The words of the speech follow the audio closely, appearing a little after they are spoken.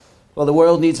Well, the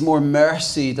world needs more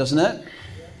mercy, doesn't it?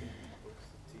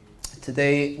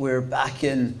 Today we're back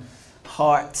in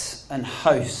Heart and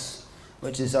House,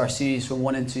 which is our series from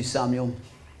 1 and 2 Samuel.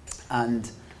 And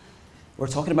we're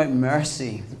talking about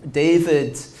mercy.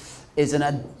 David is in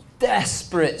a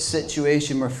desperate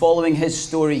situation. We're following his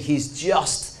story. He's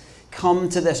just come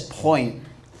to this point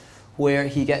where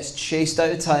he gets chased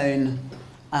out of town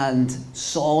and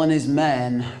Saul and his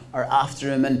men are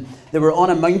after him. And they were on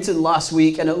a mountain last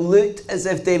week and it looked as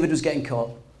if David was getting caught.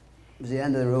 It was the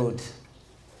end of the road.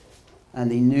 And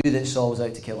he knew that Saul was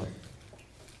out to kill him.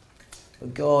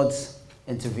 But God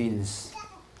intervenes.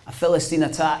 A Philistine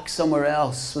attack somewhere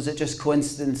else. Was it just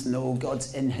coincidence? No,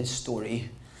 God's in his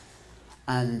story.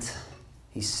 And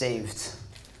he's saved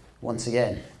once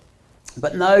again.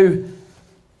 But now,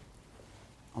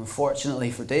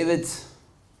 unfortunately for David,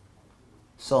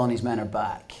 Saul and his men are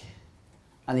back.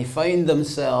 And they find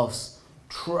themselves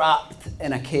trapped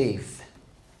in a cave.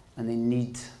 And they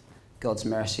need God's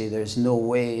mercy. There's no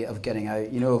way of getting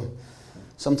out. You know,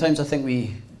 sometimes I think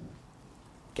we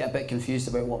get a bit confused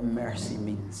about what mercy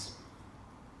means.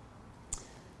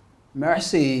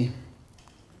 Mercy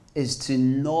is to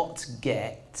not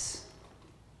get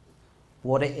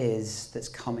what it is that's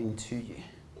coming to you.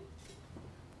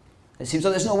 It seems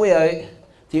like there's no way out.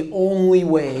 The only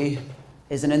way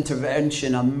is an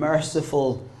intervention, a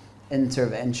merciful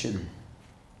intervention.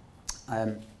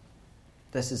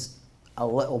 This is a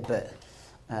little bit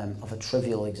of a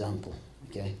trivial example,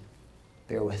 okay?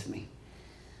 Bear with me.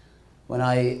 When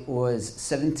I was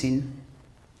 17,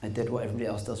 I did what everybody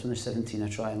else does when they're 17. I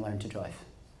try and learn to drive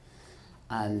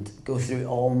and go through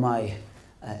all my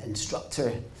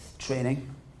instructor training.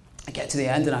 I get to the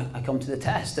end and I come to the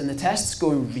test, and the test's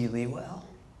going really well.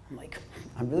 I'm like,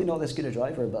 I'm really not this good a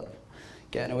driver, but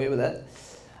getting away with it.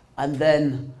 And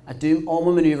then I do all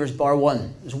my manoeuvres bar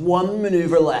one. There's one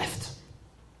manoeuvre left,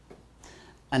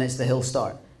 and it's the hill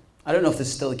start. I don't know if this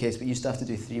is still the case, but you used to have to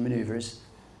do 3 manoeuvres,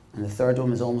 and the third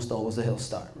one is almost always the hill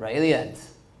start, right at the end.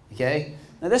 Okay?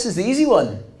 Now this is the easy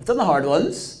one. I've done the hard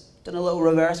ones. Done a little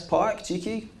reverse park,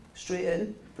 cheeky, straight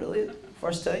in, brilliant,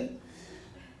 first time.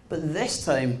 But this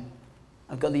time,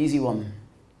 I've got the easy one.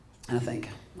 And I think,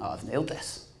 oh, I've nailed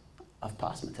this. I've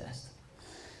passed my test.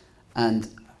 And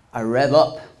I rev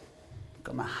up,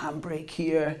 got my handbrake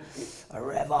here, I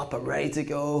rev up, I'm ready to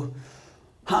go.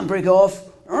 Handbrake off,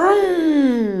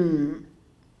 and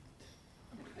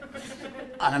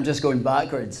I'm just going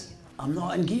backwards. I'm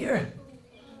not in gear.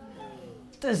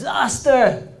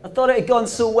 Disaster! I thought it had gone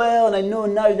so well, and I know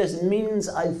now this means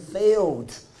I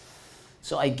failed.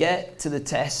 So I get to the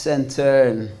test centre,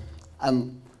 and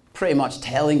I'm pretty much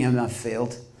telling him I've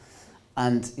failed.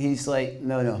 And he's like,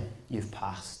 no, you've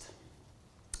passed.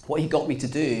 What he got me to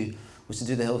do was to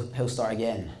do the hill start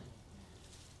again.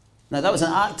 Now that was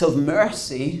an act of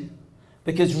mercy,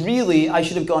 because really I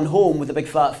should have gone home with a big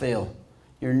fat fail.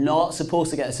 You're not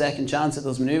supposed to get a second chance at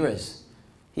those manoeuvres.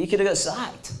 He could have got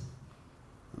sacked.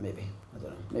 Maybe. I don't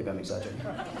know. Maybe I'm exaggerating.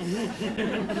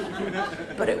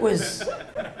 But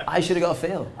I should have got a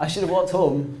fail. I should have walked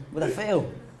home with a fail.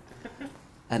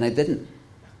 And I didn't.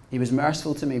 He was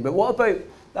merciful to me. But what about,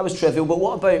 that was trivial, but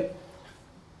what about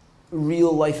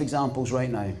real life examples right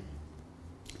now?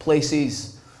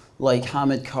 Places like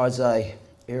Hamid Karzai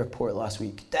Airport last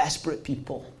week. Desperate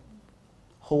people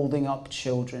holding up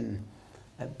children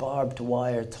at barbed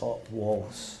wire top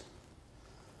walls.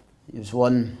 There was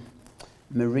one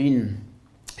Marine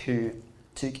who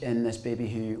took in this baby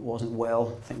who wasn't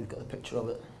well. I think we've got a picture of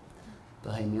it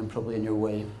behind me and probably in your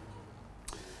way.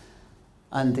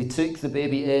 And they took the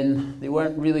baby in. They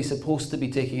weren't really supposed to be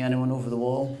taking anyone over the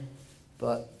wall,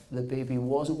 but the baby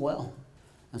wasn't well.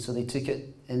 And so they took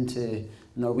it into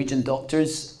Norwegian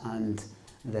doctors, and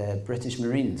the British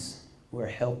Marines were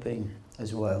helping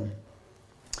as well.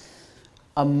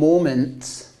 A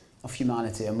moment of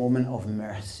humanity, a moment of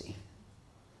mercy.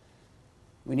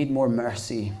 We need more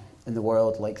mercy in the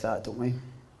world like that, don't we?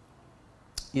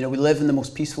 You know, we live in the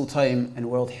most peaceful time in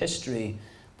world history,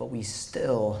 but we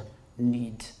still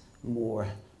need more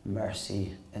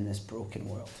mercy in this broken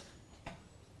world.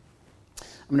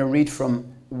 I'm going to read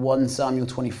from 1 Samuel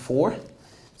 24.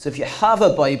 So if you have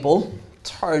a Bible,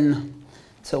 turn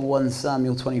to 1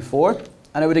 Samuel 24.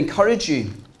 And I would encourage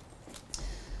you,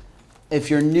 if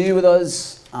you're new with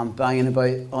us, I'm banging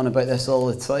on about this all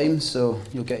the time, so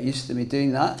you'll get used to me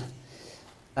doing that.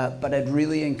 But I'd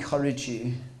really encourage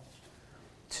you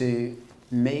to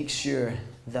make sure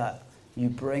that you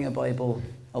bring a Bible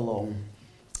along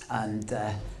and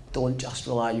don't just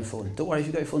rely on your phone. Don't worry if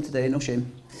you've got your phone today, no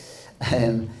shame.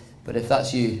 But if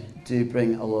that's you, do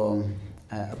bring along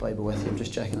a Bible with you. I'm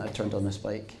just checking that I've turned on this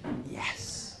bike.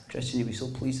 Yes, Christian, you'll be so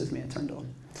pleased with me I turned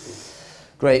on.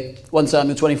 Great. 1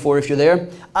 Samuel 24, if you're there.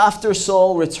 After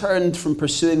Saul returned from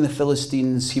pursuing the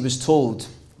Philistines, he was told,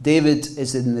 David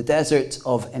is in the desert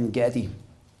of En-Gedi.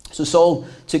 So Saul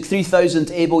took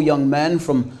 3,000 able young men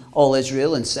from all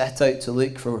Israel and set out to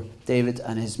look for David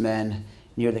and his men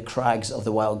near the crags of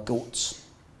the wild goats.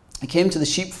 He came to the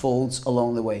sheepfolds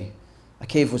along the way. A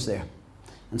cave was there,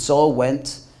 and Saul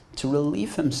went to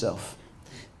relieve himself.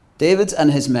 David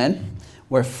and his men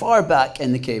were far back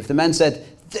in the cave. The men said,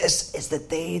 This is the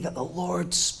day that the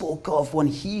Lord spoke of when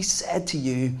he said to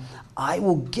you, I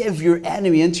will give your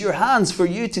enemy into your hands for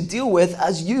you to deal with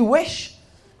as you wish.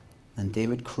 And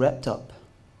David crept up,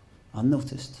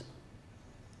 unnoticed,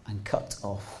 and cut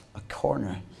off a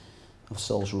corner of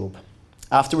Saul's robe.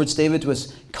 Afterwards, David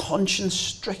was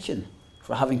conscience-stricken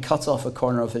for having cut off a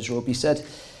corner of his robe. He said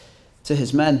to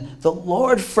his men, The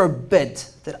Lord forbid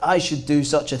that I should do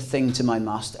such a thing to my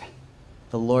master,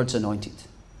 the Lord's anointed,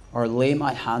 or lay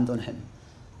my hand on him,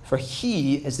 for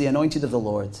he is the anointed of the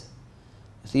Lord.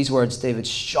 With these words, David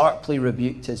sharply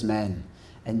rebuked his men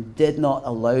and did not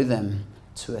allow them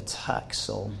to attack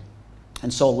Saul.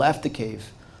 And Saul left the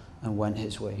cave and went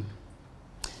his way.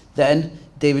 Then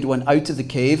David went out of the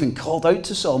cave and called out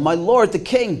to Saul, My Lord, the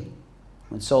king.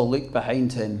 When Saul looked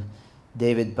behind him,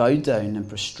 David bowed down and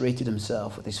prostrated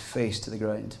himself with his face to the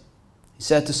ground. He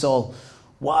said to Saul,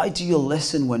 Why do you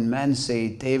listen when men say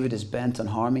David is bent on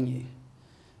harming you?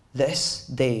 This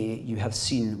day you have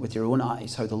seen with your own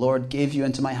eyes how the Lord gave you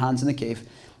into my hands in the cave.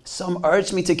 Some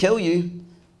urged me to kill you,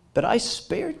 but I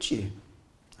spared you.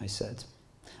 I said,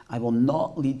 I will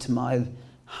not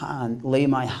lay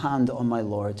my hand on my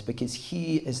Lord, because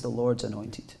he is the Lord's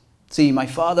anointed. See, my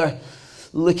father,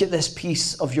 look at this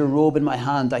piece of your robe in my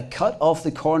hand. I cut off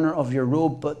the corner of your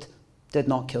robe, but did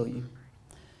not kill you.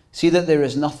 See that there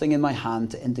is nothing in my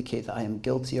hand to indicate that I am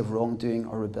guilty of wrongdoing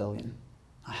or rebellion.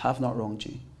 I have not wronged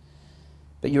you,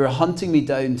 but you are hunting me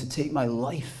down to take my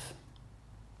life.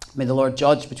 May the Lord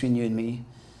judge between you and me,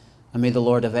 and may the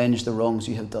Lord avenge the wrongs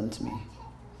you have done to me.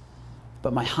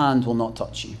 But my hand will not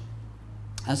touch you.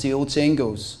 As the old saying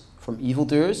goes, from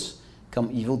evildoers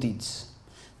come evil deeds.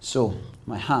 So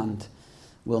my hand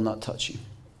will not touch you.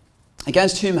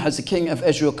 Against whom has the king of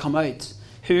Israel come out?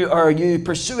 Who are you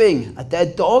pursuing? A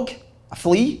dead dog? A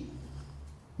flea?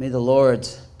 May the Lord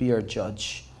be our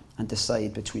judge and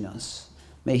decide between us.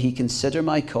 May he consider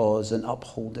my cause and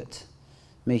uphold it.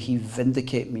 May he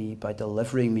vindicate me by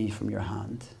delivering me from your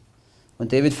hand. When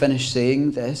David finished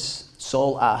saying this,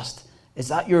 Saul asked, Is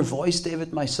that your voice,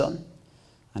 David, my son?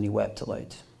 And he wept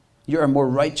aloud. You are more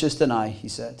righteous than I, he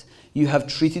said. You have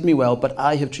treated me well, but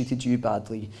I have treated you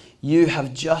badly. You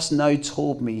have just now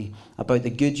told me about the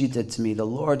good you did to me. The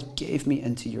Lord gave me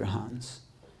into your hands,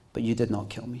 but you did not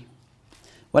kill me.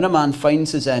 When a man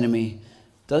finds his enemy,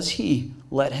 does he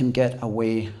let him get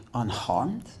away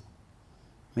unharmed?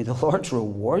 May the Lord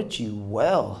reward you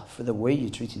well for the way you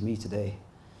treated me today.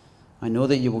 I know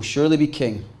that you will surely be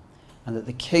king, and that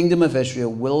the kingdom of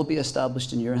Israel will be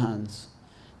established in your hands.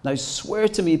 Now swear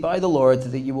to me by the Lord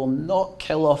that you will not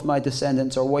kill off my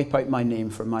descendants or wipe out my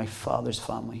name from my father's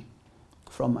family.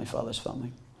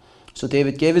 So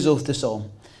David gave his oath to Saul.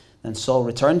 Then Saul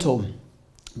returned home,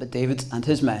 but David and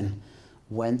his men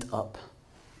went up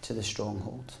to the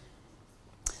stronghold.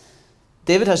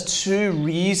 David has two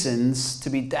reasons to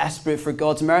be desperate for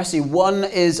God's mercy. One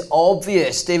is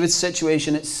obvious. David's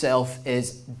situation itself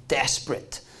is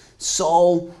desperate.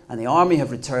 Saul and the army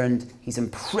have returned. He's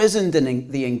imprisoned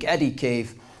in the En-Gedi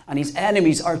cave, and his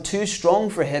enemies are too strong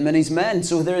for him and his men,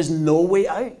 so there is no way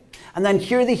out. And then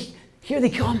here they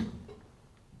come.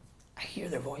 I hear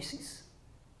their voices.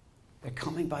 They're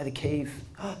coming by the cave.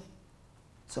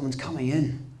 Someone's coming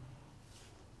in.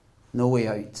 No way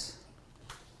out.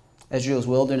 Israel's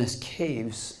wilderness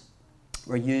caves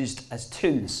were used as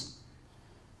tombs.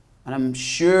 And I'm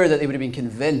sure that they would have been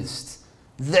convinced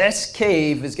this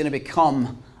cave is going to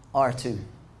become our tomb.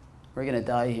 We're going to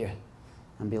die here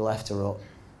and be left to rot.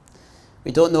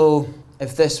 We don't know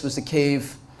if this was the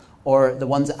cave or the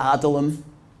ones at Adullam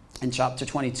in chapter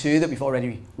 22 that we've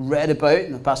already read about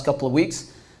in the past couple of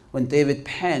weeks when David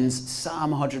pens Psalm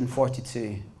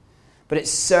 142. But it's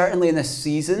certainly in this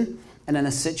season and in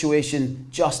a situation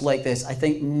just like this. I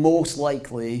think most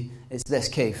likely it's this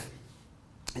cave.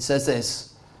 It says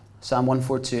this, Psalm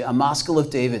 142, a maskil of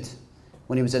David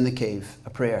when he was in the cave, a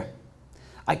prayer.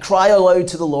 I cry aloud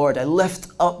to the Lord. I lift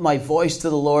up my voice to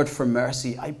the Lord for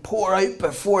mercy. I pour out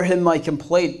before him my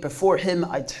complaint. Before him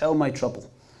I tell my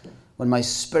trouble. When my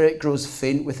spirit grows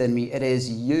faint within me, it is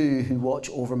you who watch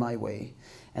over my way.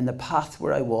 In the path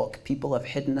where I walk, people have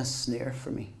hidden a snare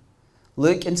for me.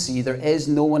 Look and see, there is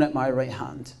no one at my right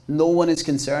hand. No one is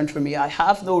concerned for me. I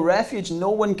have no refuge. No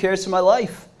one cares for my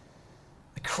life.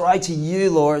 I cry to you,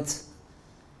 Lord.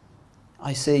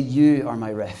 I say, you are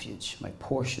my refuge, my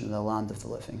portion in the land of the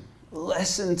living.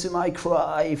 Listen to my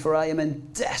cry, for I am in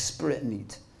desperate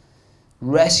need.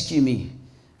 Rescue me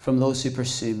from those who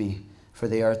pursue me, for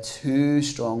they are too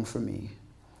strong for me.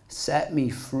 Set me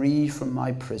free from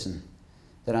my prison,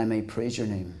 that I may praise your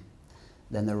name.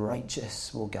 Then the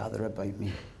righteous will gather about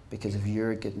me because of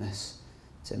your goodness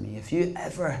to me. Have you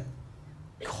ever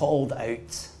called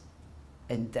out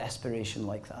in desperation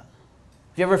like that?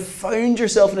 Have you ever found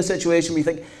yourself in a situation where you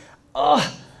think,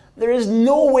 there is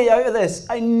no way out of this.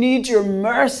 I need your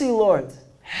mercy, Lord.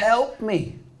 Help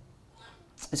me.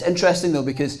 It's interesting, though,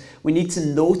 because we need to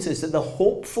notice that the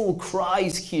hopeful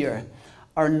cries here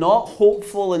are not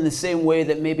hopeful in the same way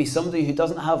that maybe somebody who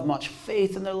doesn't have much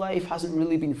faith in their life, hasn't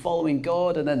really been following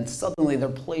God, and then suddenly their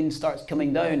plane starts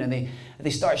coming down and they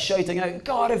start shouting out,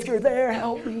 God, if you're there,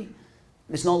 help me.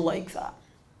 It's not like that.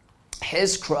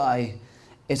 His cry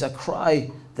is a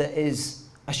cry that is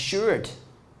assured.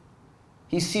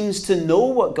 He seems to know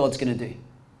what God's going to do.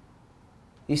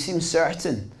 He seems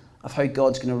certain of how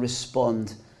God's going to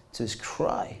respond to his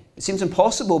cry. It seems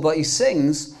impossible, but he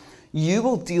sings, you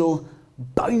will deal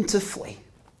bountifully,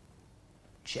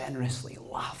 generously,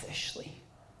 lavishly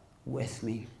with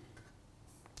me.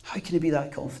 How can he be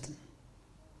that confident?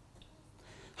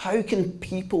 How can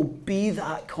people be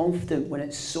that confident when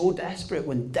it's so desperate,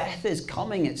 when death is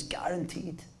coming, it's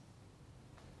guaranteed?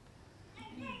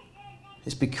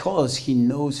 It's because he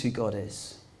knows who God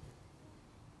is.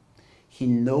 He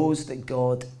knows that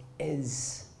God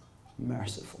is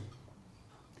merciful.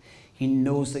 He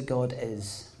knows that God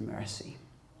is mercy.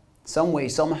 Some way,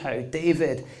 somehow,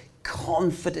 David,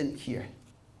 confident here,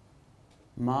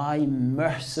 my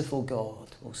merciful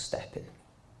God will step in.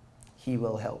 He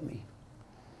will help me.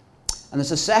 And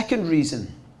there's a second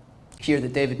reason here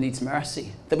that David needs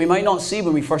mercy that we might not see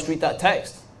when we first read that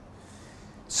text.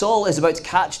 Saul is about to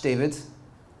catch David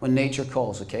when nature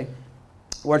calls, okay?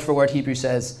 Word for word, Hebrew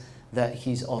says that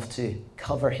he's off to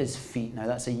cover his feet. Now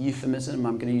that's a euphemism.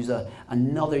 I'm going to use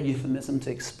another euphemism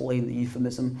to explain the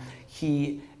euphemism.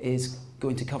 He is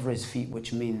going to cover his feet,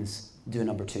 which means do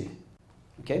number 2.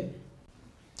 Okay?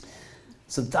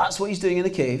 So that's what he's doing in the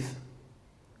cave.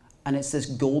 And it's this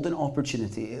golden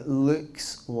opportunity. It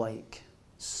looks like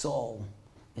Saul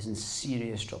is in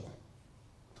serious trouble.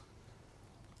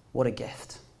 What a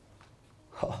gift.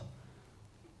 Oh,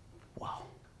 wow.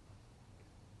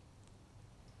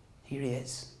 Here he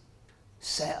is,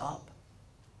 set up.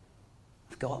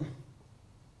 I've got him.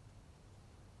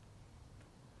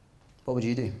 What would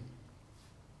you do?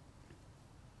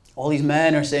 All these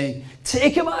men are saying,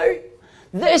 take him out.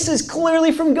 This is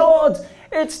clearly from God.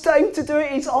 It's time to do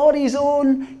it. He's on his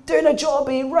own, doing a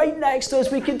jobby right next to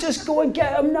us. We can just go and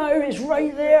get him now. It's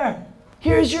right there.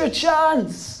 Here's your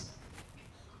chance.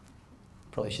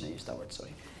 Probably shouldn't use that word,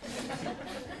 sorry.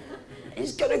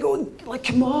 He's going to go, like,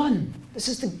 come on. This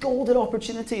is the golden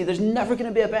opportunity. There's never going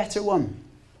to be a better one.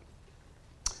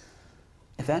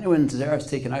 If anyone deserves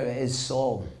taken out, it is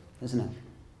Saul, isn't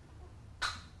it?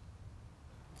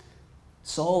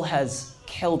 Saul has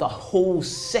killed a whole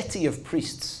city of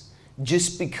priests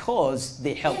just because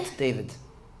they helped David.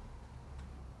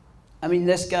 I mean,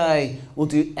 this guy will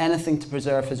do anything to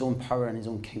preserve his own power and his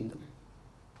own kingdom.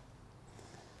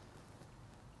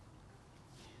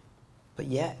 But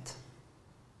yet,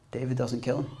 David doesn't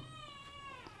kill him.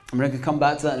 And we're going to come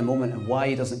back to that in a moment and why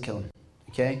he doesn't kill him.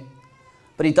 Okay?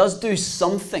 But he does do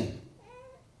something.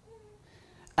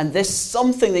 And this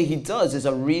something that he does is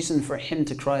a reason for him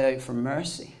to cry out for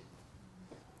mercy.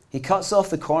 He cuts off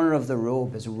the corner of the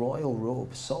robe, his royal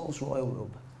robe, Saul's royal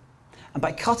robe. And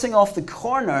by cutting off the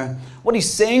corner, what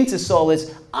he's saying to Saul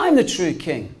is, I'm the true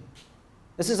king.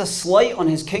 This is a slight on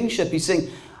his kingship. He's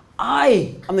saying,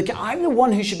 I'm the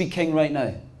one who should be king right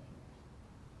now.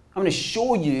 I'm going to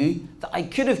show you that I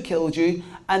could have killed you,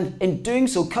 and in doing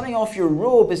so, cutting off your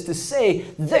robe is to say,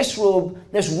 this robe,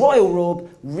 this royal robe,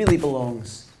 really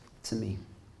belongs to me.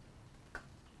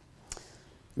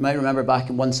 You might remember back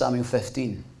in 1 Samuel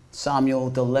 15, Samuel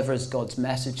delivers God's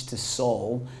message to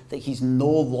Saul that he's no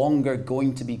longer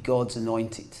going to be God's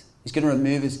anointed. He's going to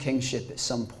remove his kingship at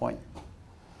some point.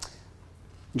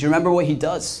 Do you remember what he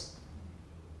does?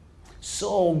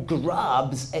 Saul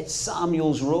grabs at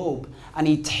Samuel's robe and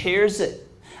he tears it.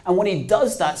 And when he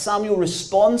does that, Samuel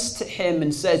responds to him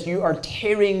and says, you are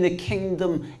tearing the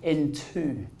kingdom in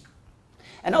two.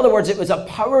 In other words, it was a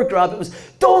power grab. It was,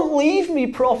 don't leave me,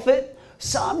 prophet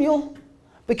Samuel,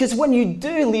 because when you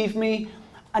do leave me,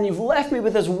 and you've left me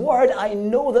with this word, I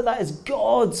know that that is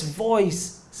God's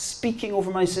voice speaking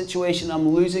over my situation. I'm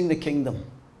losing the kingdom.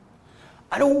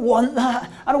 I don't want that.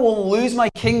 I don't want to lose my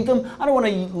kingdom. I don't want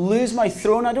to lose my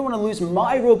throne. I don't want to lose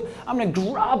my robe. I'm going to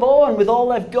grab on with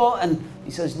all I've got. And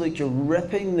he says, look, you're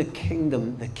ripping the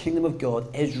kingdom of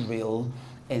God, Israel,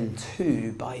 in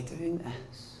two by doing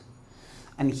this.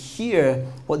 And here,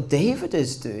 what David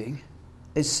is doing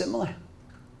is similar.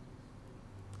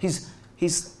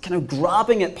 He's kind of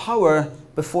grabbing at power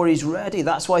before he's ready.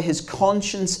 That's why his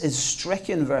conscience is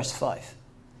stricken, verse 5.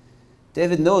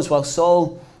 David knows while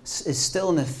Saul is still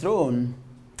on the throne,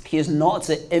 he is not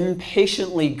to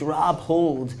impatiently grab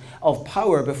hold of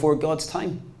power before God's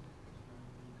time.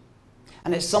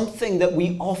 And it's something that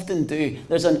we often do.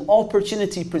 There's an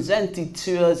opportunity presented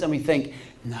to us and we think,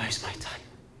 now's my time.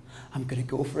 I'm going to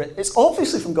go for it. It's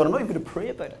obviously from God. I'm not even going to pray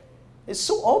about it. It's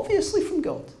so obviously from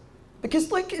God.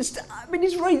 Because look, he's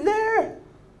right there.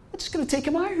 I'm just going to take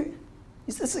him out.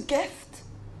 Is this a gift?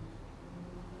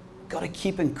 Got to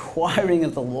keep inquiring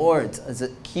of the Lord as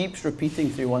it keeps repeating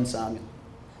through 1 Samuel.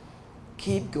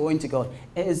 Keep going to God.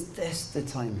 Is this the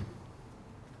time?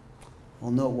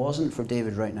 Well, no, it wasn't for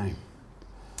David right now.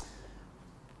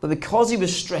 But because he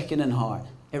was stricken in heart,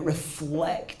 it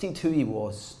reflected who he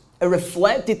was. It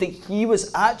reflected that he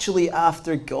was actually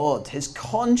after God. His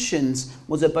conscience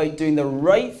was about doing the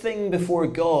right thing before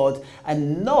God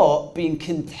and not being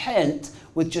content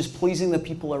with just pleasing the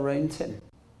people around him.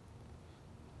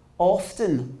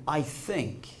 Often, I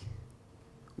think,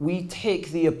 we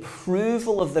take the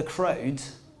approval of the crowd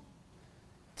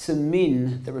to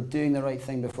mean that we're doing the right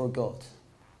thing before God.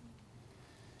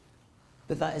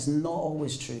 But that is not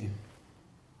always true.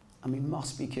 And we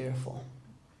must be careful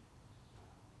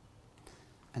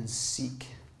and seek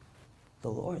the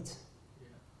Lord.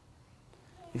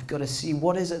 We've got to see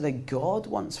what is it that God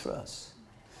wants for us.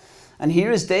 And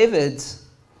here is David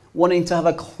wanting to have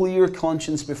a clear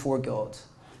conscience before God,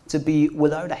 to be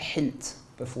without a hint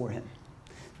before him.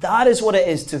 That is what it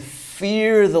is to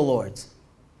fear the Lord.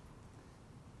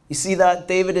 You see that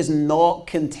David is not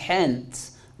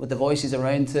content with the voices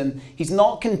around him. He's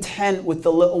not content with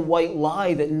the little white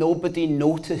lie that nobody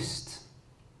noticed.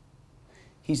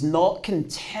 He's not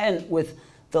content with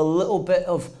the little bit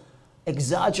of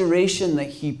exaggeration that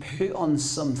he put on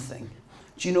something.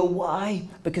 Do you know why?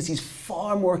 Because he's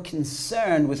far more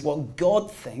concerned with what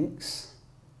God thinks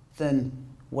than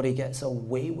what he gets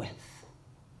away with,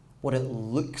 what it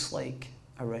looks like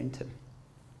around him.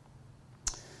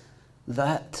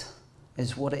 That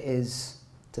is what it is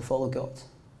to follow God,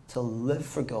 to live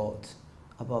for God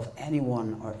above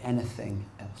anyone or anything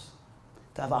else.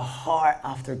 To have a heart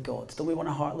after God. Don't we want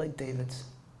a heart like David's?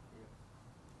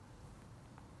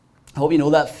 I hope you know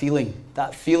that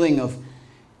feeling of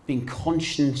being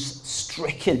conscience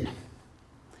stricken.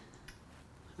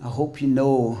 I hope you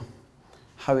know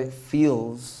how it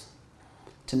feels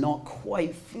to not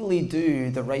quite fully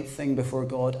do the right thing before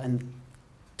God and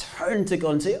turn to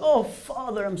God and say, oh,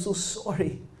 Father, I'm so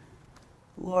sorry.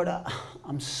 Lord,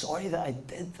 I'm sorry that I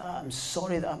did that. I'm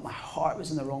sorry that my heart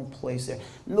was in the wrong place there.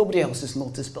 Nobody else has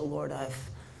noticed, but Lord, I've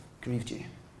grieved you.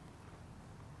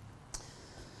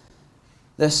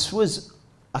 This was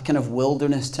a kind of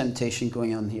wilderness temptation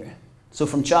going on here. So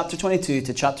from chapter 22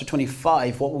 to chapter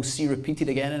 25, what we'll see repeated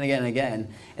again and again and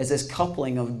again is this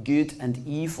coupling of good and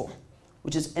evil,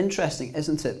 which is interesting,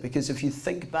 isn't it? Because if you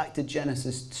think back to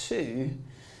Genesis 2,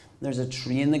 there's a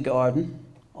tree in the garden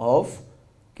of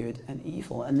good and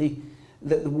evil. And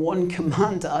the one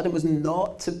command to Adam was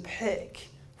not to pick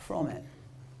from it.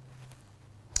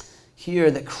 Here,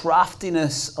 the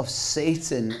craftiness of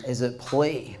Satan is at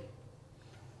play.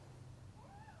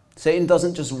 Satan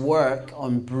doesn't just work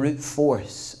on brute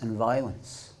force and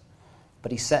violence,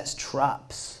 but he sets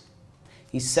traps.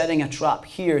 He's setting a trap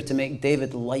here to make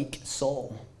David like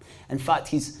Saul. In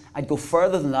fact, I'd go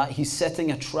further than that. He's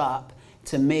setting a trap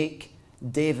to make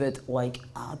David like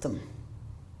Adam.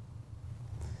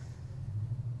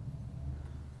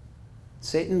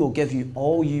 Satan will give you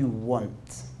all you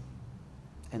want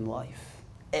in life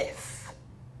if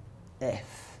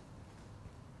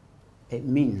it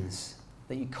means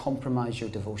that you compromise your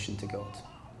devotion to God.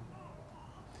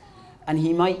 And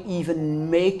he might even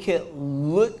make it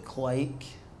look like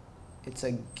it's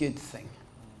a good thing.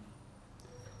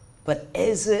 But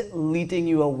is it leading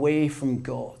you away from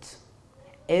God?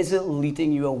 Is it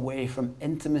leading you away from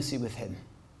intimacy with him?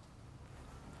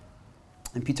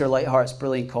 And Peter Lightheart's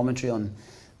brilliant commentary on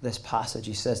this passage,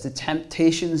 he says, the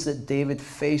temptations that David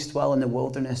faced while in the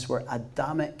wilderness were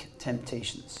Adamic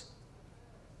temptations.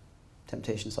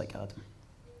 Temptations like Adam.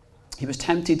 He was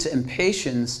tempted to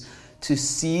impatience to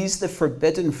seize the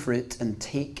forbidden fruit and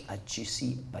take a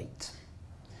juicy bite.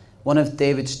 One of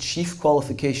David's chief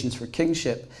qualifications for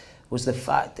kingship was the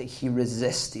fact that he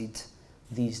resisted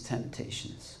these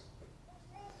temptations.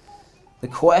 The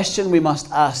question we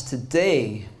must ask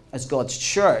today as God's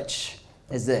church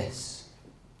is this: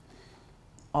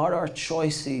 are our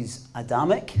choices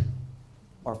Adamic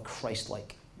or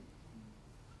Christ-like?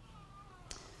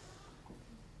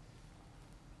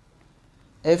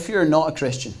 If you're not a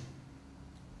Christian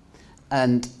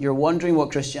and you're wondering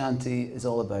what Christianity is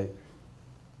all about,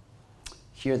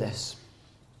 hear this.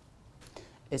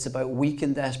 It's about weak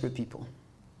and desperate people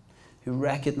who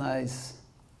recognize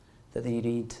that they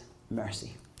need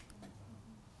mercy.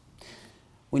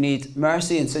 We need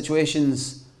mercy in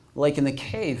situations like in the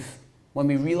cave, when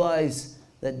we realize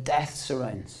that death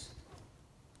surrounds,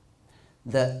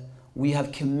 that we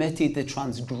have committed the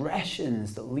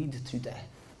transgressions that lead to death.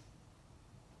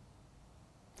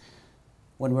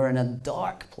 When we're in a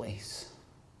dark place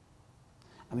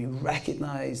and we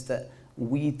recognize that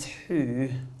we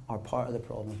too are part of the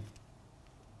problem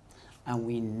and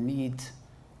we need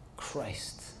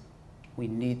Christ. We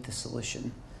need the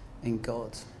solution in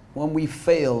God. When we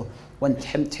fail, when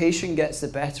temptation gets the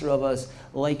better of us,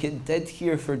 like it did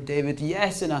here for David,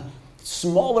 yes, in a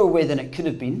smaller way than it could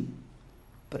have been,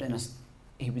 but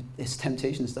his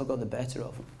temptation still got the better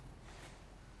of him.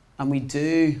 And we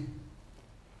do,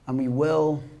 and we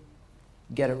will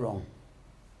get it wrong.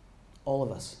 All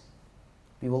of us.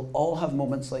 We will all have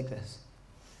moments like this.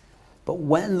 But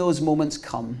when those moments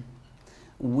come,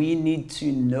 we need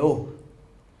to know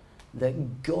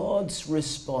that God's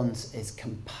response is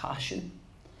compassion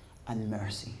and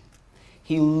mercy.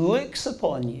 He looks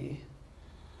upon you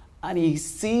and he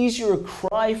sees your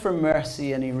cry for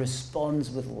mercy and he responds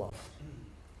with love.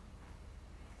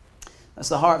 That's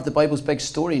the heart of the Bible's big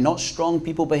story. Not strong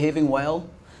people behaving well,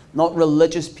 not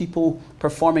religious people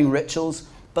performing rituals,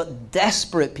 but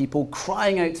desperate people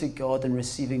crying out to God and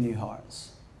receiving new hearts.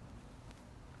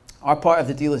 Our part of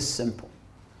the deal is simple.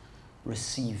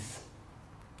 Receive.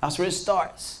 That's where it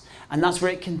starts. And that's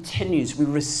where it continues. We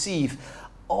receive.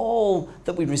 All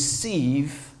that we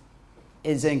receive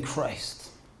is in Christ.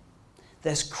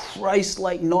 This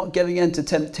Christ-like not giving in to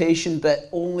temptation bit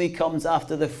only comes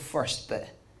after the first bit,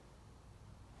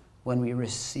 when we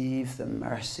receive the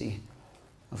mercy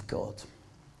of God.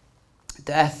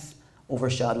 Death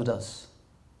overshadowed us.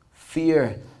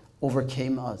 Fear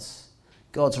overcame us.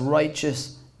 God's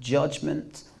righteous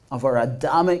judgment of our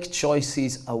Adamic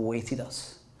choices awaited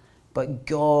us. But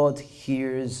God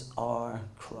hears our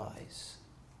cries.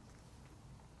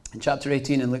 In chapter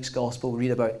 18 in Luke's Gospel, we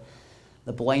read about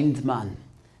the blind man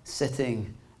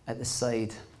sitting at the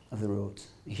side of the road.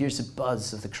 He hears the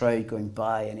buzz of the crowd going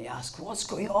by and he asks, "What's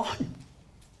going on?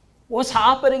 What's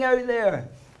happening out there?"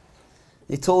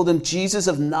 They told him, "Jesus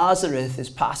of Nazareth is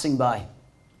passing by."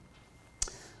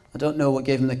 I don't know what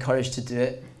gave him the courage to do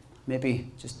it. Maybe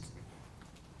just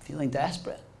feeling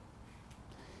desperate.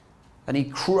 And he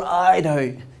cried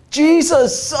out,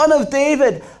 "Jesus, Son of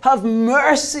David, have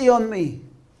mercy on me."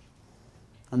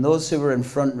 And those who were in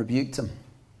front rebuked him,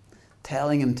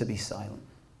 telling him to be silent.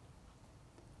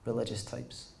 Religious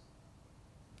types.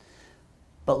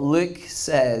 But Luke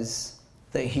says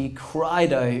that he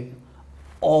cried out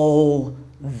all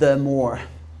the more.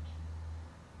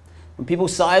 When people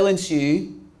silence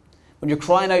you, when you're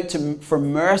crying out for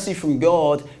mercy from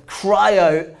God, cry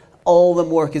out all the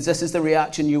more, because this is the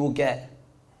reaction you will get.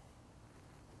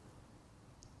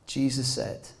 Jesus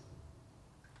said,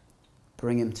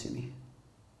 "Bring him to me.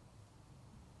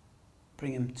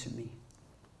 Bring him to me."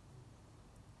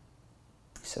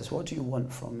 He says, "What do you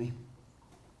want from me?"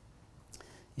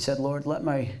 He said, "Lord, let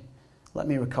me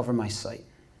recover my sight."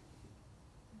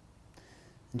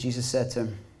 And Jesus said to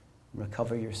him,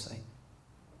 "Recover your sight.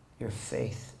 Your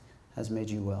faith has made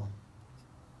you well."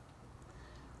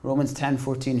 Romans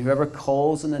 10:14, whoever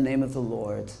calls on the name of the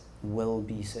Lord will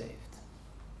be saved.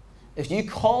 If you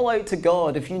call out to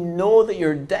God, if you know that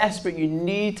you're desperate, you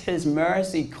need his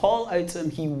mercy, call out to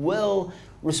him, he will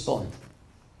respond.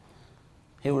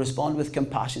 He will respond with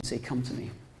compassion, say, "Come to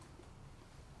me."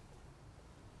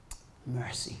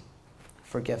 Mercy,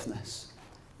 forgiveness,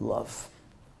 love.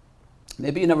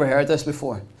 Maybe you never heard this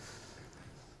before.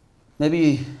 Maybe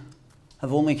you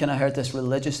have only kind of heard this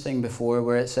religious thing before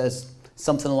where it says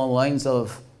something along the lines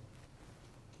of,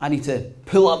 "I need to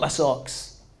pull up my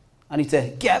socks. I need to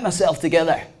get myself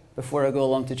together before I go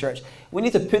along to church." We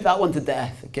need to put that one to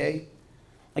death, okay?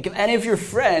 Like if any of your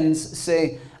friends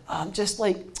say, I'm just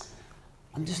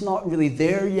not really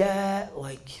there yet.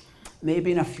 Like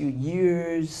maybe in a few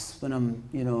years when I'm,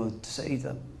 decide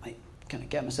I might kind of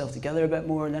get myself together a bit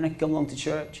more and then I can come along to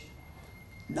church.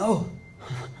 No.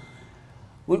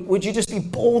 Would you just be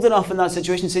bold enough in that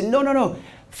situation and say, no,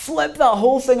 flip that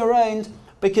whole thing around,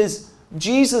 because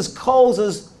Jesus calls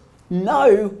us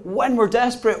now when we're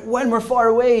desperate, when we're far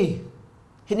away.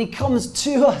 And he comes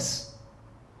to us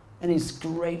in his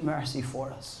great mercy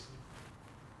for us.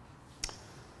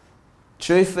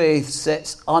 True faith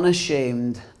sits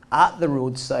unashamed at the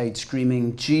roadside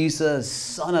screaming, Jesus,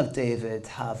 Son of David,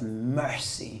 have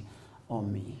mercy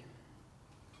on me.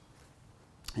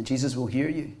 And Jesus will hear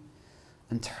you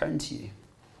and turn to you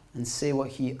and say what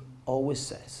he always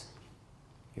says.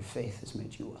 Your faith has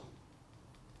made you well.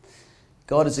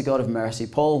 God is a God of mercy.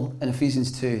 Paul in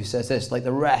Ephesians 2 says this, like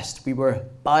the rest, we were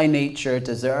by nature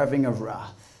deserving of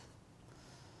wrath.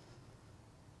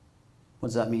 What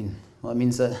does that mean? Well, it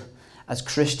means that as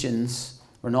Christians,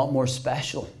 we're not more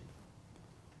special.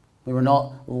 We were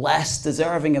not less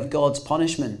deserving of God's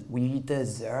punishment. We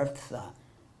deserved that.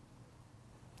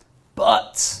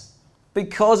 But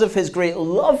because of his great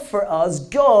love for us,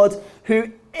 God,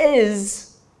 who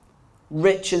is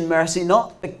rich in mercy,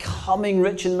 not becoming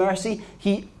rich in mercy,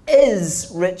 he is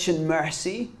rich in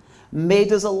mercy,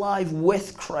 made us alive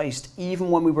with Christ even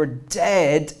when we were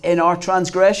dead in our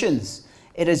transgressions.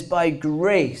 It is by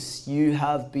grace you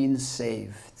have been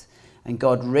saved. And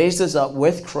God raised us up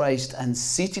with Christ and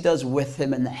seated us with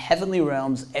him in the heavenly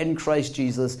realms in Christ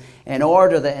Jesus, in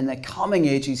order that in the coming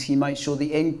ages he might show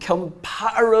the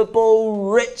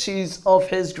incomparable riches of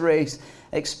his grace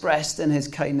expressed in his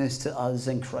kindness to us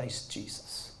in Christ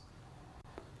Jesus.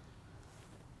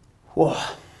 Whoa.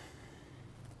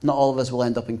 Not all of us will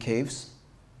end up in caves,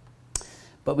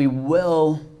 but we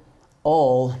will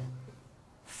all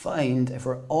find, if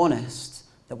we're honest,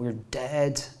 that we're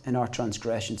dead in our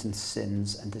transgressions and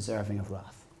sins and deserving of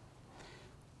wrath.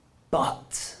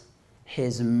 But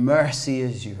his mercy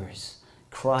is yours.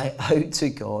 Cry out to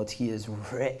God. He is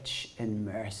rich in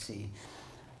mercy.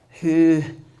 Who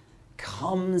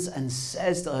comes and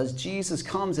says to us, Jesus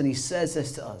comes and he says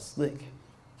this to us. Look,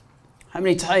 how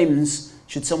many times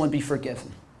should someone be forgiven?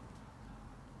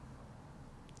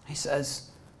 He says,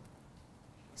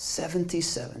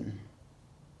 77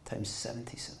 times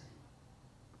 77.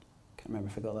 Can't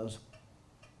remember if I got that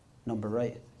number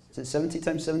right. Is it 70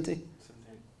 times 70? 70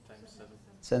 times 7.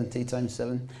 70 times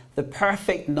 7. The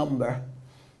perfect number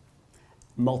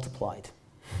multiplied.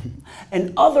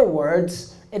 In other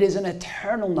words, it is an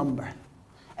eternal number.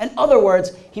 In other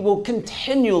words, he will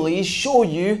continually show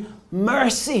you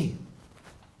mercy.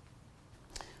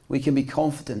 We can be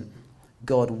confident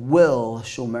God will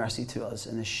show mercy to us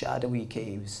in the shadowy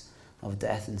caves of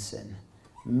death and sin.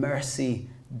 Mercy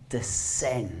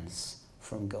descends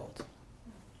from God.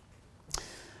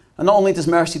 And not only does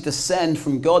mercy descend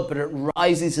from God, but it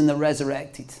rises in the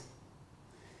resurrected.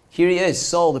 Here he is,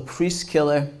 Saul, the priest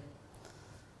killer,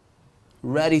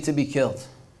 ready to be killed.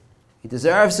 He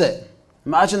deserves it.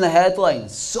 Imagine the headline: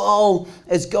 Saul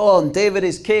is gone, David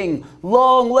is king,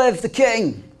 long live the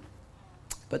king.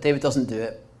 But David doesn't do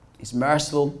it. He's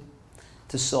merciful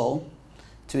to Saul,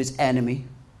 to his enemy,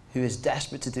 who is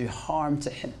desperate to do harm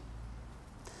to him.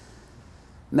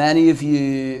 Many of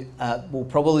you will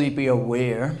probably be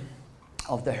aware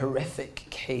of the horrific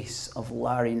case of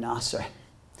Larry Nassar,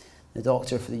 the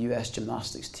doctor for the US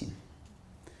gymnastics team.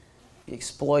 He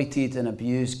exploited and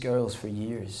abused girls for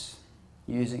years,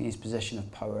 using his position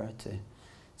of power to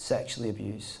sexually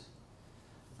abuse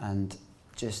and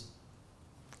just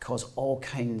cause all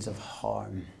kinds of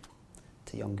harm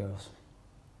to young girls.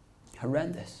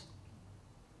 Horrendous.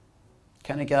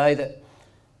 Kind of guy that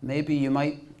maybe you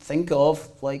might think of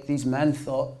like these men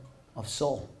thought of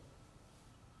Saul.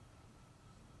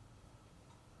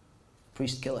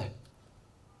 Priest killer.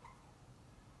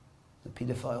 The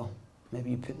paedophile.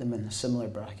 Maybe you put them in a similar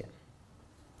bracket.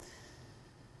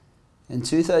 In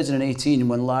 2018,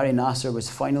 when Larry Nassar was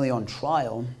finally on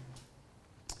trial,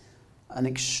 an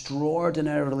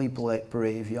extraordinarily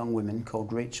brave young woman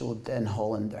called Rachel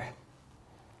Denhollander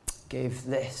gave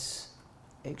this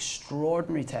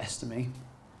extraordinary testimony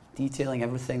detailing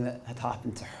everything that had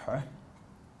happened to her.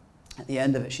 At the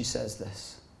end of it, she says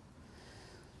this: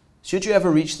 should you ever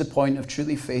reach the point of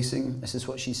truly facing, this is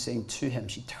what she's saying to him,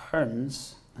 she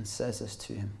turns and says this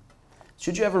to him,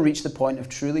 should you ever reach the point of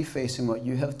truly facing what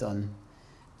you have done,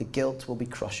 the guilt will be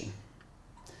crushing.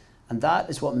 And that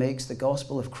is what makes the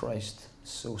gospel of Christ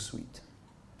so sweet,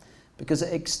 because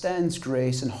it extends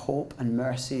grace and hope and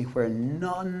mercy where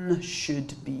none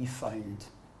should be found.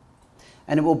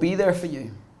 And it will be there for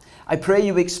you. I pray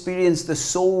you experience the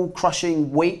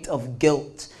soul-crushing weight of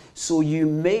guilt so you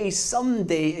may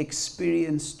someday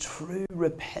experience true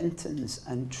repentance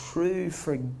and true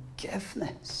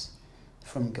forgiveness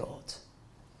from God,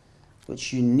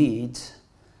 which you need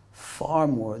far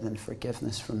more than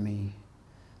forgiveness from me,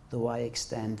 though I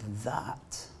extend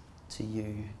that to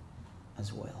you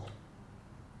as well.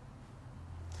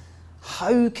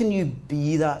 How can you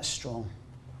be that strong?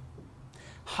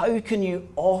 How can you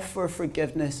offer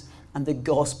forgiveness and the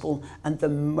gospel and the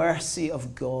mercy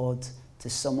of God to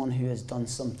someone who has done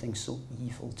something so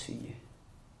evil to you?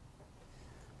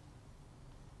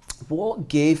 What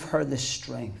gave her the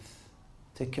strength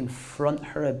to confront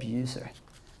her abuser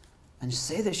and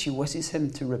say that she wishes him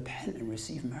to repent and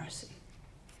receive mercy?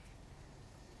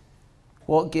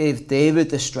 What gave David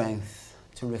the strength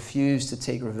to refuse to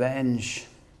take revenge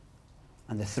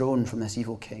and the throne from this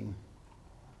evil king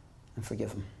and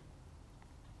forgive him?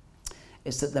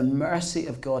 It's that the mercy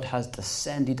of God has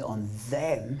descended on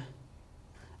them,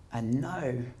 and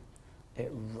now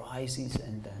it rises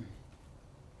in them.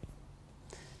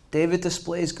 David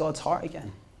displays God's heart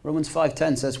again. Romans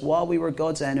 5:10 says, while we were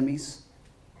God's enemies,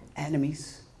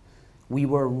 we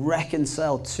were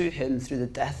reconciled to him through the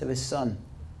death of his son.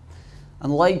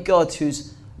 And like God,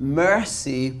 whose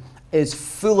mercy is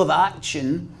full of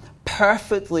action,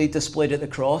 perfectly displayed at the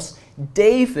cross,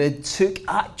 David took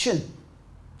action.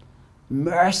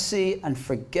 Mercy and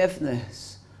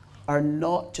forgiveness are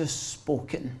not just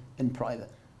spoken in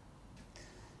private.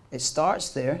 It starts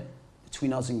there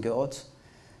between us and God,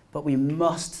 but we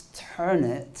must turn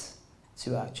it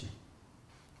to action.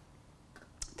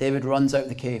 David runs out of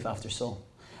the cave after Saul,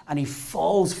 and he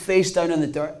falls face down in the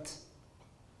dirt,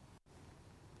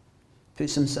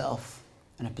 puts himself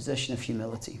in a position of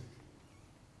humility.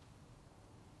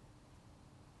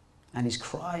 And he's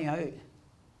crying out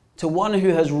to one who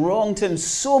has wronged him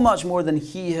so much more than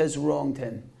he has wronged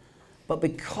him. But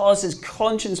because his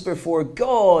conscience before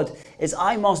God is,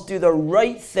 I must do the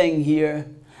right thing here,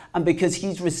 and because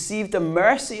he's received the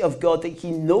mercy of God that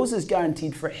he knows is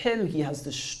guaranteed for him, he has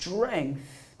the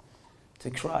strength to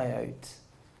cry out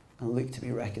and look to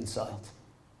be reconciled.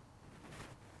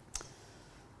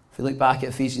 If we look back at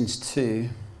Ephesians 2,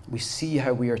 we see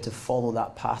how we are to follow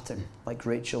that pattern, like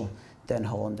Rachel Den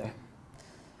Hollander.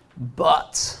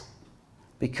 But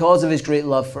because of his great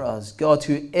love for us, God,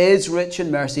 who is rich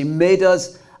in mercy, made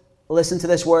us, listen to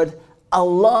this word,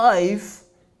 alive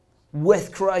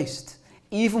with Christ,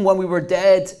 even when we were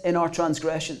dead in our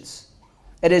transgressions.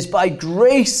 It is by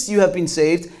grace you have been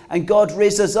saved, and God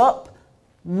raised us up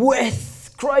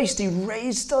with Christ. He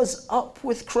raised us up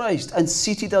with Christ and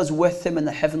seated us with him in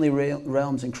the heavenly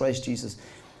realms in Christ Jesus.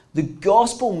 The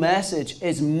gospel message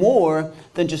is more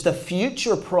than just a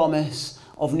future promise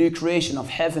of new creation, of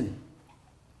heaven.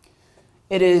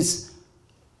 It is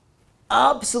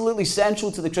absolutely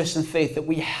central to the Christian faith that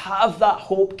we have that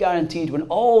hope guaranteed when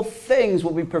all things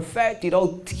will be perfected,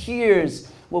 all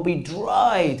tears will be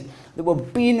dried, there will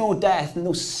be no death,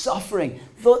 no suffering.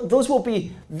 Those will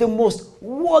be the most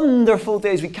wonderful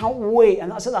days. We can't wait,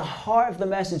 and that's at the heart of the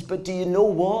message. But do you know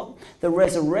what? The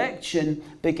resurrection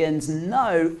begins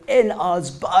now in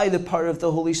us by the power of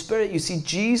the Holy Spirit. You see,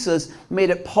 Jesus made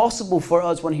it possible for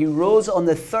us when he rose on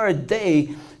the third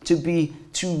day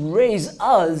to raise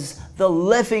us, the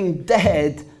living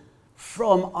dead,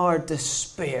 from our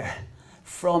despair,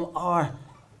 from our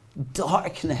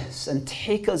darkness, and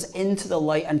take us into the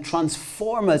light and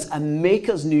transform us and make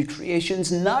us new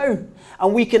creations now.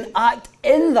 And we can act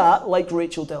in that like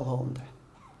Rachel Den Hollander.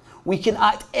 We can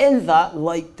act in that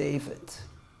like David.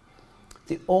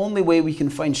 The only way we can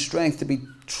find strength to be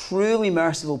truly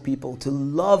merciful people, to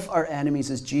love our enemies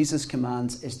as Jesus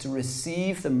commands, is to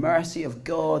receive the mercy of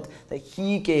God that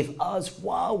he gave us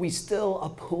while we still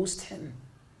opposed him.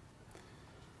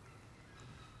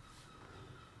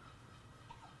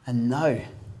 And now,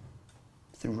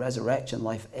 through resurrection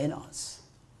life in us,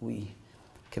 we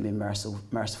can be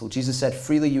merciful. Jesus said,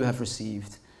 freely you have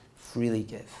received, freely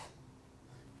give.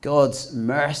 God's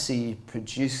mercy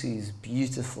produces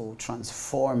beautiful,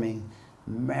 transforming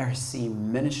mercy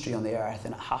ministry on the earth,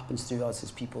 and it happens through us as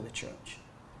people, the church.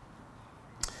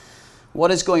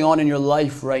 What is going on in your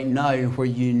life right now where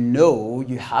you know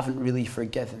you haven't really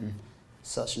forgiven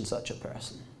such and such a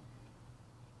person?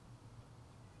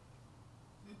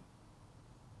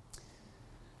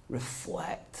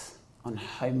 Reflect on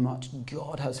how much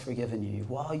God has forgiven you.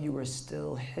 While you were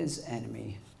still his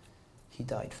enemy, he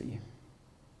died for you.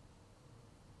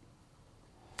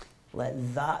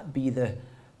 Let that be the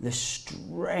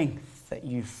strength that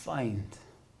you find.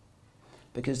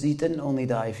 Because he didn't only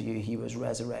die for you, he was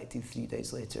resurrected 3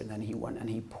 days later, and then he went and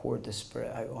he poured the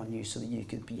Spirit out on you so that you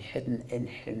could be hidden in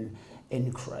him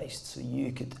in Christ so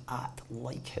you could act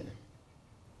like him.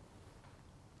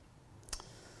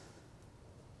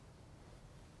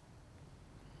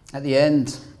 At the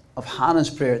end of Hannah's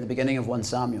prayer at the beginning of 1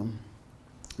 Samuel,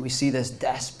 we see this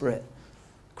desperate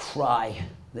cry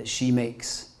that she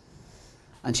makes.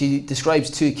 And she describes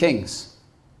two kings.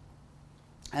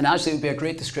 And actually it would be a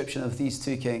great description of these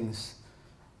two kings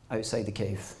outside the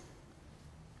cave.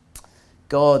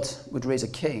 God would raise a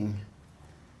king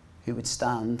who would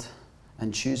stand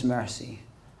and choose mercy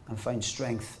and find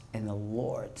strength in the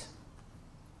Lord,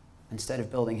 instead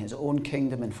of building his own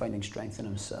kingdom and finding strength in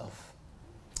himself.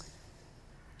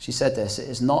 She said this, "It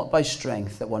is not by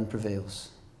strength that one prevails.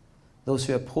 Those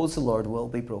who oppose the Lord will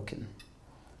be broken.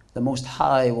 The Most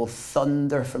High will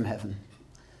thunder from heaven.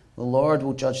 The Lord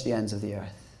will judge the ends of the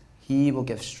earth. He will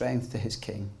give strength to his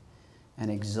king and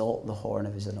exalt the horn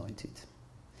of his anointed."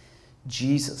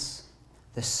 Jesus,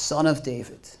 the Son of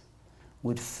David,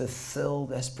 would fulfill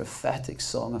this prophetic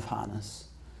song of Hannah's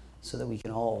so that we can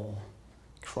all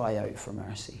cry out for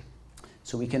mercy.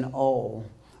 So we can all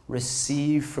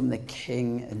receive from the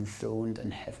King enthroned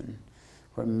in heaven,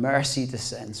 where mercy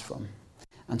descends from.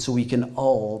 And so we can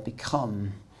all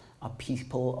become a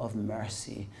people of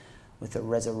mercy with the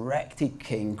resurrected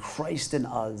King, Christ in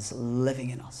us, living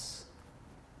in us.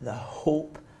 The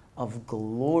hope of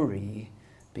glory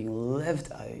being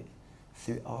lived out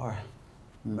through our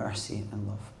mercy and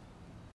love.